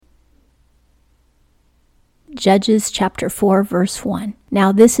Judges chapter 4, verse 1.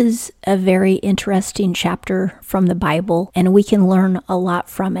 Now, this is a very interesting chapter from the Bible, and we can learn a lot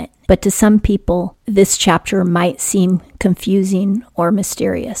from it. But to some people, this chapter might seem confusing or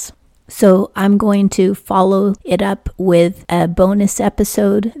mysterious. So I'm going to follow it up with a bonus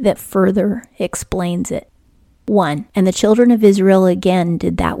episode that further explains it. 1. And the children of Israel again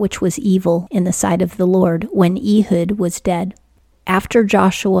did that which was evil in the sight of the Lord when Ehud was dead. After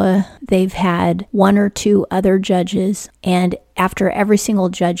Joshua, they've had one or two other judges, and after every single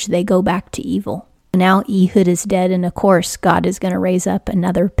judge, they go back to evil. Now Ehud is dead, and of course, God is going to raise up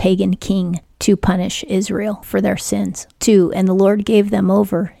another pagan king to punish Israel for their sins. 2. And the Lord gave them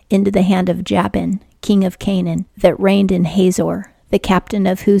over into the hand of Jabin, king of Canaan, that reigned in Hazor, the captain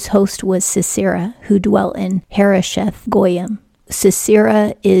of whose host was Sisera, who dwelt in Harosheth Goyim.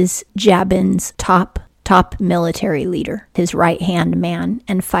 Sisera is Jabin's top military leader, his right-hand man,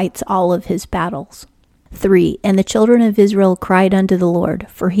 and fights all of his battles. 3. And the children of Israel cried unto the Lord,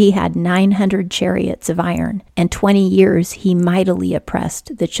 for he had 900 chariots of iron, and 20 years he mightily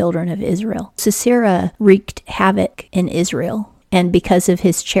oppressed the children of Israel. Sisera wreaked havoc in Israel, and because of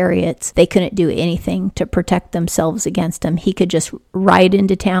his chariots, they couldn't do anything to protect themselves against him. He could just ride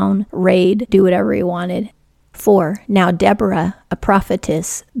into town, raid, do whatever he wanted. 4. Now Deborah, a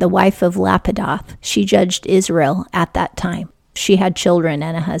prophetess, the wife of Lapidoth, she judged Israel at that time. She had children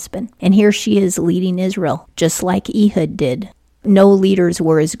and a husband. And here she is leading Israel, just like Ehud did. No leaders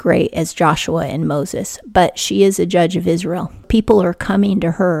were as great as Joshua and Moses, but she is a judge of Israel. People are coming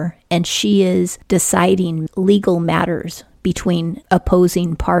to her, and she is deciding legal matters between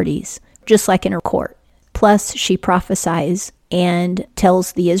opposing parties, just like in her court. Plus, she prophesies and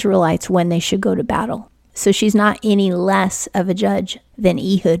tells the Israelites when they should go to battle. So she's not any less of a judge than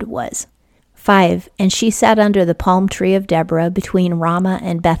Ehud was. 5. And she sat under the palm tree of Deborah between Ramah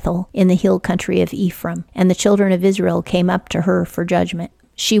and Bethel in the hill country of Ephraim, and the children of Israel came up to her for judgment.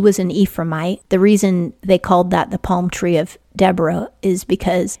 She was an Ephraimite. The reason they called that the palm tree of Deborah is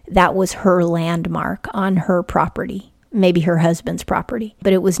because that was her landmark on her property. Maybe her husband's property,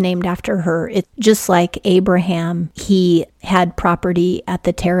 but it was named after her. It's just like Abraham, he had property at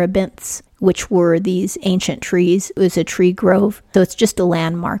the terebinths, which were these ancient trees. It was a tree grove. So it's just a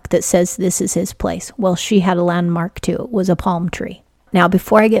landmark that says this is his place. Well, she had a landmark too. It was a palm tree. Now,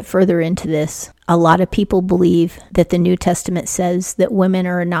 before I get further into this, a lot of people believe that the New Testament says that women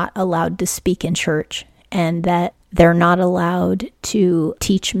are not allowed to speak in church and that they're not allowed to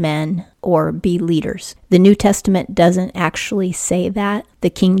teach men or be leaders. The New Testament doesn't actually say that. The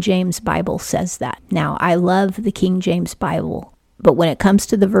King James Bible says that. Now, I love the King James Bible, but when it comes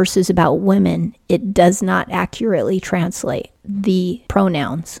to the verses about women, it does not accurately translate the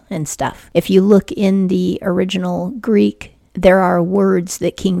pronouns and stuff. If you look in the original Greek, there are words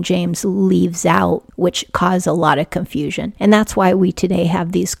that King James leaves out, which cause a lot of confusion. And that's why we today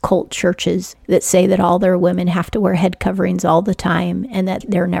have these cult churches that say that all their women have to wear head coverings all the time and that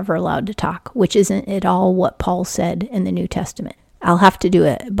they're never allowed to talk, which isn't at all what Paul said in the New Testament. I'll have to do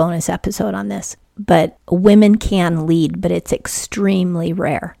a bonus episode on this. But women can lead, but it's extremely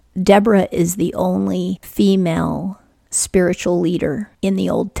rare. Deborah is the only female spiritual leader in the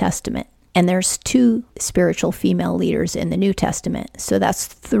Old Testament. And there's 2 spiritual female leaders in the New Testament. So that's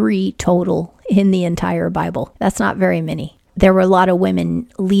 3 total in the entire Bible. That's not very many. There were a lot of women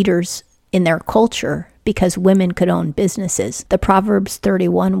leaders in their culture because women could own businesses. The Proverbs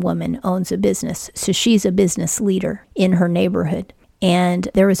 31 woman owns a business. So she's a business leader in her neighborhood. And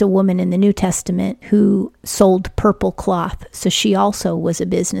there was a woman in the New Testament who sold purple cloth. So she also was a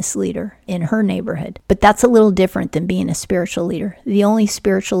business leader in her neighborhood. But that's a little different than being a spiritual leader. The only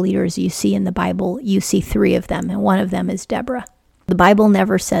spiritual leaders you see in the Bible, you see 3 of them, and one of them is Deborah. The Bible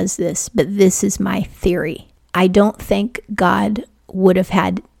never says this, but this is my theory. I don't think God would have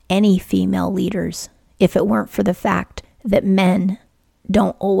had any female leaders if it weren't for the fact that men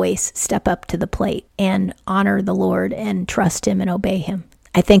don't always step up to the plate and honor the Lord and trust him and obey him.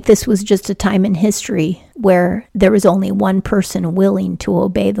 I think this was just a time in history where there was only one person willing to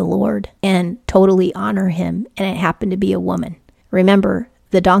obey the Lord and totally honor him, and it happened to be a woman. Remember,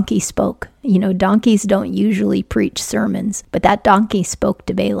 the donkey spoke. You know, donkeys don't usually preach sermons, but that donkey spoke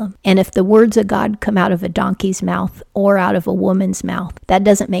to Balaam. And if the words of God come out of a donkey's mouth or out of a woman's mouth, that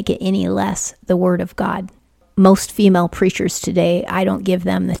doesn't make it any less the word of God. Most female preachers today, I don't give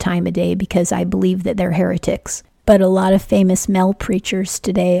them the time of day because I believe that they're heretics. But a lot of famous male preachers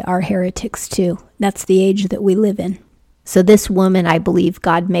today are heretics too. That's the age that we live in. So this woman, I believe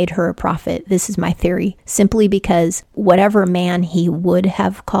God made her a prophet. This is my theory. Simply because whatever man he would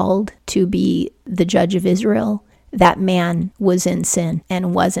have called to be the judge of Israel, that man was in sin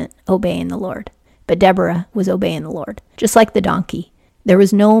and wasn't obeying the Lord. But Deborah was obeying the Lord, just like the donkey. There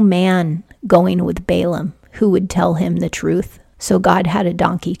was no man going with Balaam who would tell him the truth, so God had a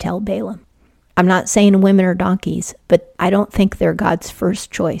donkey tell Balaam. I'm not saying women are donkeys, but I don't think they're God's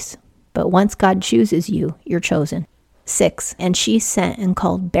first choice. But once God chooses you, you're chosen. 6. And she sent and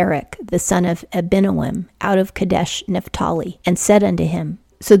called Barak, the son of Abinoam, out of Kadesh Naphtali, and said unto him,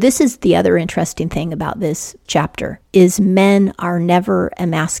 so this is the other interesting thing about this chapter, is men are never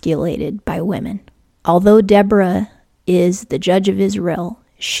emasculated by women. Although Deborah is the judge of Israel,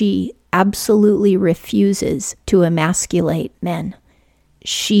 she absolutely refuses to emasculate men.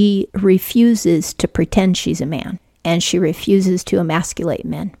 She refuses to pretend she's a man, and she refuses to emasculate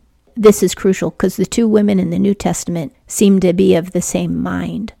men. This is crucial because the two women in the New Testament seem to be of the same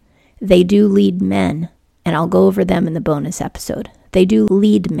mind. They do lead men, and I'll go over them in the bonus episode. They do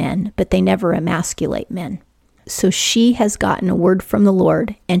lead men, but they never emasculate men. So she has gotten a word from the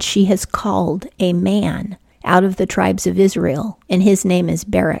Lord, and she has called a man out of the tribes of Israel, and his name is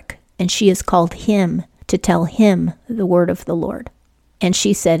Barak, and she has called him to tell him the word of the Lord. And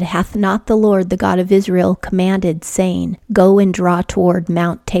she said, hath not the Lord, the God of Israel, commanded, saying, go and draw toward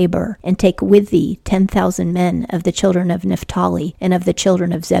Mount Tabor, and take with thee 10,000 men of the children of Naphtali and of the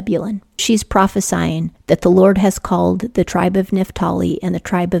children of Zebulun. She's prophesying that the Lord has called the tribe of Naphtali and the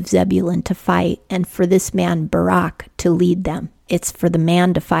tribe of Zebulun to fight, and for this man Barak to lead them. It's for the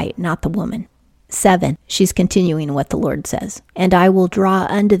man to fight, not the woman. 7. She's continuing what the Lord says. And I will draw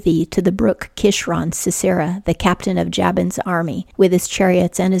unto thee to the brook Kishron Sisera, the captain of Jabin's army, with his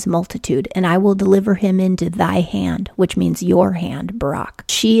chariots and his multitude, and I will deliver him into thy hand, which means your hand, Barak.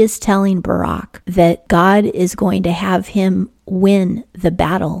 She is telling Barak that God is going to have him win the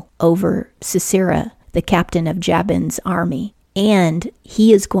battle over Sisera, the captain of Jabin's army, and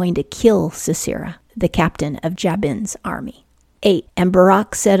he is going to kill Sisera, the captain of Jabin's army. 8. And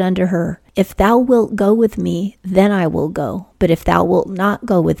Barak said unto her, if thou wilt go with me, then I will go. But if thou wilt not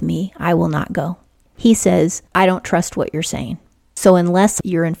go with me, I will not go. He says, I don't trust what you're saying. So unless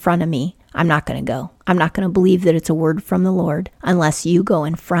you're in front of me, I'm not going to go. I'm not going to believe that it's a word from the Lord unless you go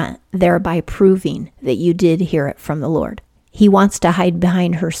in front, thereby proving that you did hear it from the Lord. He wants to hide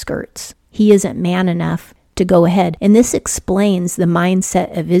behind her skirts. He isn't man enough to go ahead. And this explains the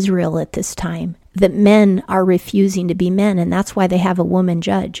mindset of Israel at this time, that men are refusing to be men, and that's why they have a woman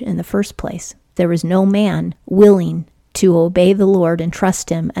judge in the first place. There was no man willing to obey the Lord and trust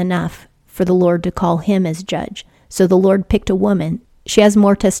him enough for the Lord to call him as judge. So the Lord picked a woman. She has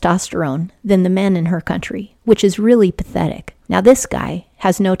more testosterone than the men in her country, which is really pathetic. Now this guy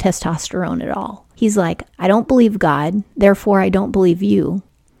has no testosterone at all. He's like, I don't believe God, therefore I don't believe you.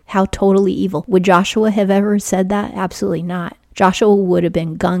 How totally evil. Would Joshua have ever said that? Absolutely not. Joshua would have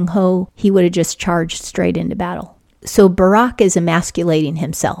been gung-ho. He would have just charged straight into battle. So Barak is emasculating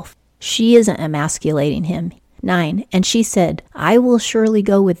himself. She isn't emasculating him. 9. And she said, I will surely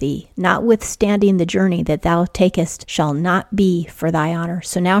go with thee, notwithstanding the journey that thou takest shall not be for thy honor.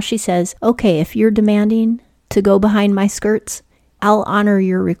 So now she says, okay, if you're demanding to go behind my skirts, I'll honor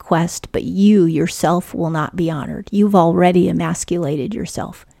your request, but you yourself will not be honored. You've already emasculated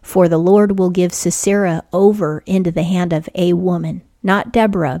yourself. For the Lord will give Sisera over into the hand of a woman, not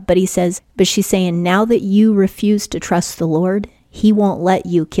Deborah, but he says, but she's saying, now that you refuse to trust the Lord, he won't let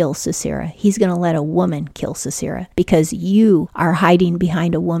you kill Sisera. He's going to let a woman kill Sisera because you are hiding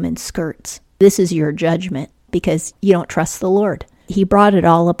behind a woman's skirts. This is your judgment because you don't trust the Lord. He brought it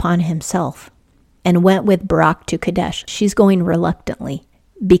all upon himself and went with Barak to Kadesh. She's going reluctantly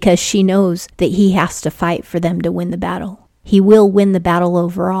because she knows that he has to fight for them to win the battle. He will win the battle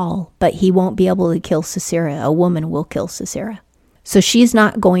overall, but he won't be able to kill Sisera. A woman will kill Sisera. So she's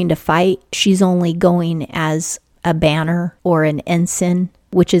not going to fight. She's only going as a banner or an ensign,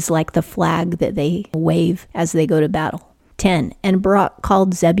 which is like the flag that they wave as they go to battle. 10. And Barak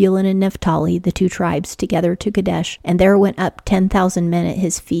called Zebulun and Naphtali, the two tribes, together to Kadesh, and there went up 10,000 men at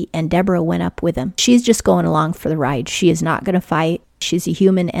his feet, and Deborah went up with him. She's just going along for the ride. She is not going to fight. She's a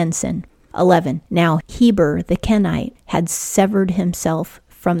human ensign. 11. Now Heber the Kenite had severed himself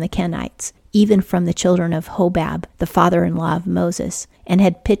from the Kenites, even from the children of Hobab, the father-in-law of Moses, and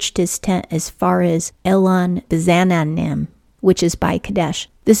had pitched his tent as far as Elon Bezananim, which is by Kadesh.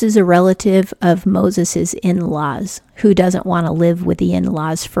 This is a relative of Moses' in-laws who doesn't want to live with the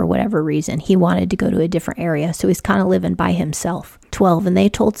in-laws for whatever reason. He wanted to go to a different area, so he's kind of living by himself. 12. And they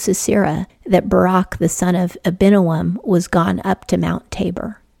told Sisera that Barak the son of Abinoam was gone up to Mount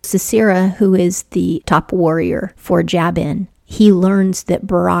Tabor. Sisera, who is the top warrior for Jabin, he learns that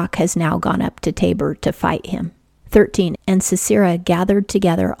Barak has now gone up to Tabor to fight him. 13. And Sisera gathered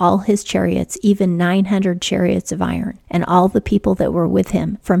together all his chariots, even 900 chariots of iron, and all the people that were with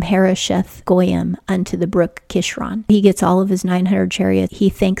him, from Harosheth Goyim unto the brook Kishron. He gets all of his 900 chariots. He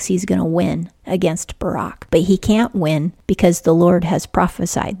thinks he's going to win against Barak, but he can't win because the Lord has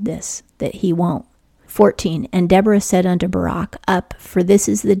prophesied this, that he won't. 14. And Deborah said unto Barak, Up, for this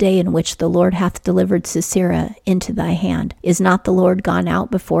is the day in which the Lord hath delivered Sisera into thy hand. Is not the Lord gone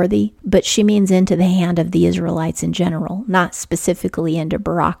out before thee? But she means into the hand of the Israelites in general, not specifically into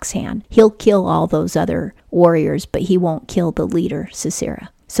Barak's hand. He'll kill all those other warriors, but he won't kill the leader, Sisera.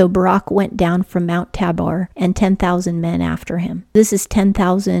 So Barak went down from Mount Tabor, and 10,000 men after him. This is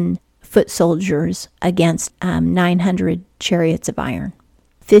 10,000 foot soldiers against 900 chariots of iron.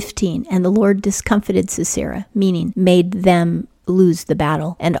 15. And the Lord discomfited Sisera, meaning made them lose the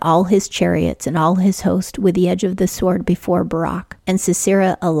battle, and all his chariots and all his host with the edge of the sword before Barak. And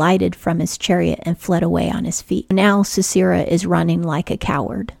Sisera alighted from his chariot and fled away on his feet. Now Sisera is running like a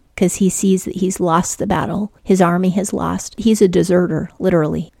coward because he sees that he's lost the battle. His army has lost. He's a deserter,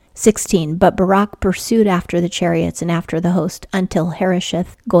 literally. 16. But Barak pursued after the chariots and after the host until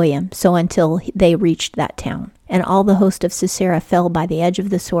Harosheth Goyim, so until they reached that town. And all the host of Sisera fell by the edge of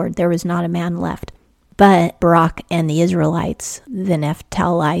the sword. There was not a man left. But Barak and the Israelites, the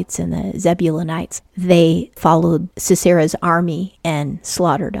Naphtalites and the Zebulunites, they followed Sisera's army and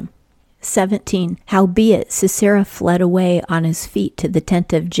slaughtered him. 17. Howbeit Sisera fled away on his feet to the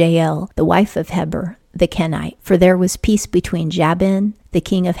tent of Jael, the wife of Heber, the Kenite. For there was peace between Jabin, the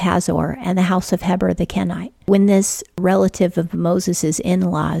king of Hazor, and the house of Heber the Kenite. When this relative of Moses'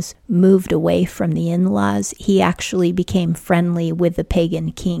 in-laws moved away from the in-laws, he actually became friendly with the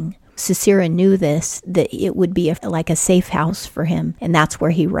pagan king. Sisera knew this, that it would be like a safe house for him, and that's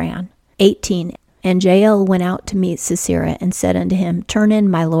where he ran. 18. And Jael went out to meet Sisera and said unto him, Turn in,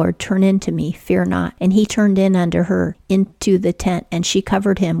 my lord, turn in to me, fear not. And he turned in unto her into the tent, and she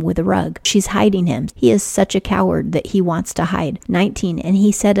covered him with a rug. She's hiding him. He is such a coward that he wants to hide. 19. And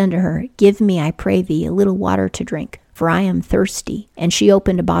he said unto her, Give me, I pray thee, a little water to drink, for I am thirsty. And she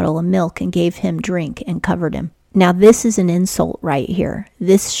opened a bottle of milk and gave him drink and covered him. Now this is an insult right here.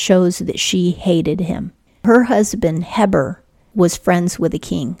 This shows that she hated him. Her husband, Heber, was friends with the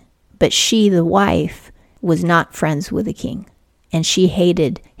king. But she, the wife, was not friends with the king, and she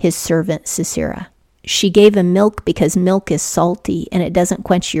hated his servant Sisera. She gave him milk because milk is salty and it doesn't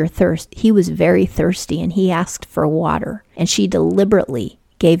quench your thirst. He was very thirsty and he asked for water, and she deliberately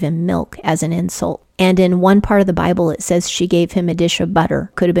gave him milk as an insult. And in one part of the Bible it says she gave him a dish of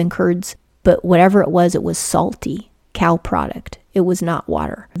butter. Could have been curds, but whatever it was salty, cow product. It was not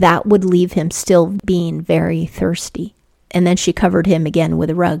water. That would leave him still being very thirsty. And then she covered him again with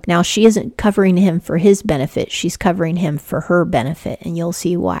a rug. Now, she isn't covering him for his benefit. She's covering him for her benefit, and you'll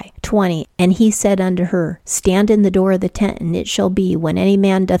see why. 20. And he said unto her, Stand in the door of the tent, and it shall be, when any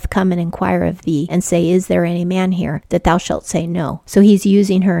man doth come and inquire of thee, and say, Is there any man here? That thou shalt say no. So he's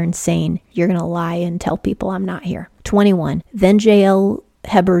using her and saying, You're going to lie and tell people I'm not here. 21. Then Jael,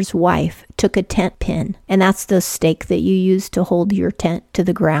 Heber's wife, took a tent pin, and that's the stake that you use to hold your tent to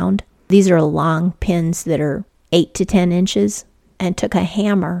the ground. These are long pins that are 8 to 10 inches, and took a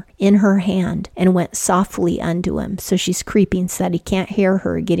hammer in her hand and went softly unto him. So she's creeping so that he can't hear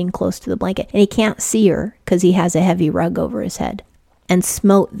her getting close to the blanket. And he can't see her because he has a heavy rug over his head. And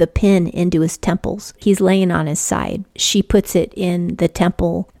smote the pin into his temples. He's laying on his side. She puts it in the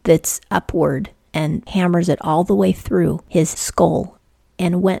temple that's upward and hammers it all the way through his skull.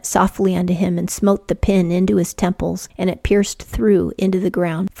 And went softly unto him, and smote the pin into his temples, and it pierced through into the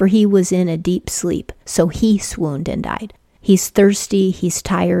ground, for he was in a deep sleep. So he swooned and died. He's thirsty, he's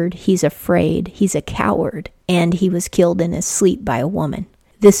tired, he's afraid, he's a coward, and he was killed in his sleep by a woman.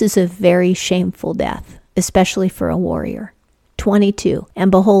 This is a very shameful death, especially for a warrior. 22. And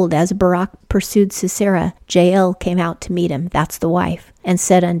behold, as Barak pursued Sisera, Jael came out to meet him, that's the wife, and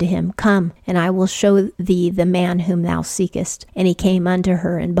said unto him, Come, and I will show thee the man whom thou seekest. And he came unto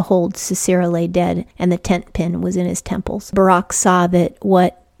her, and behold, Sisera lay dead, and the tent pin was in his temples. Barak saw that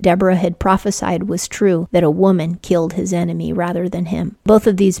what Deborah had prophesied was true, that a woman killed his enemy rather than him. Both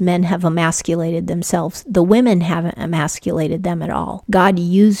of these men have emasculated themselves. The women haven't emasculated them at all. God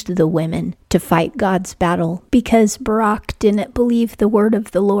used the women to fight God's battle because Barak didn't believe the word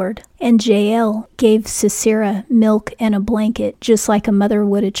of the Lord. And Jael gave Sisera milk and a blanket, just like a mother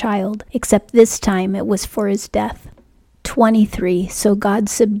would a child, except this time it was for his death. 23. So God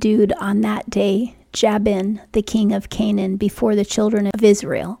subdued on that day Jabin, the king of Canaan, before the children of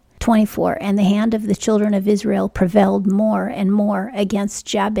Israel. 24. And the hand of the children of Israel prevailed more and more against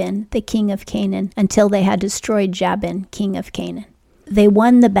Jabin, the king of Canaan, until they had destroyed Jabin, king of Canaan. They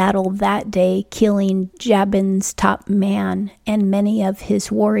won the battle that day, killing Jabin's top man and many of his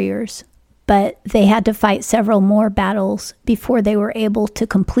warriors. But they had to fight several more battles before they were able to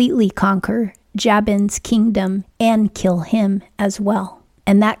completely conquer Jabin's kingdom and kill him as well.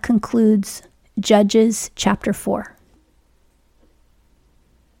 And that concludes Judges chapter 4.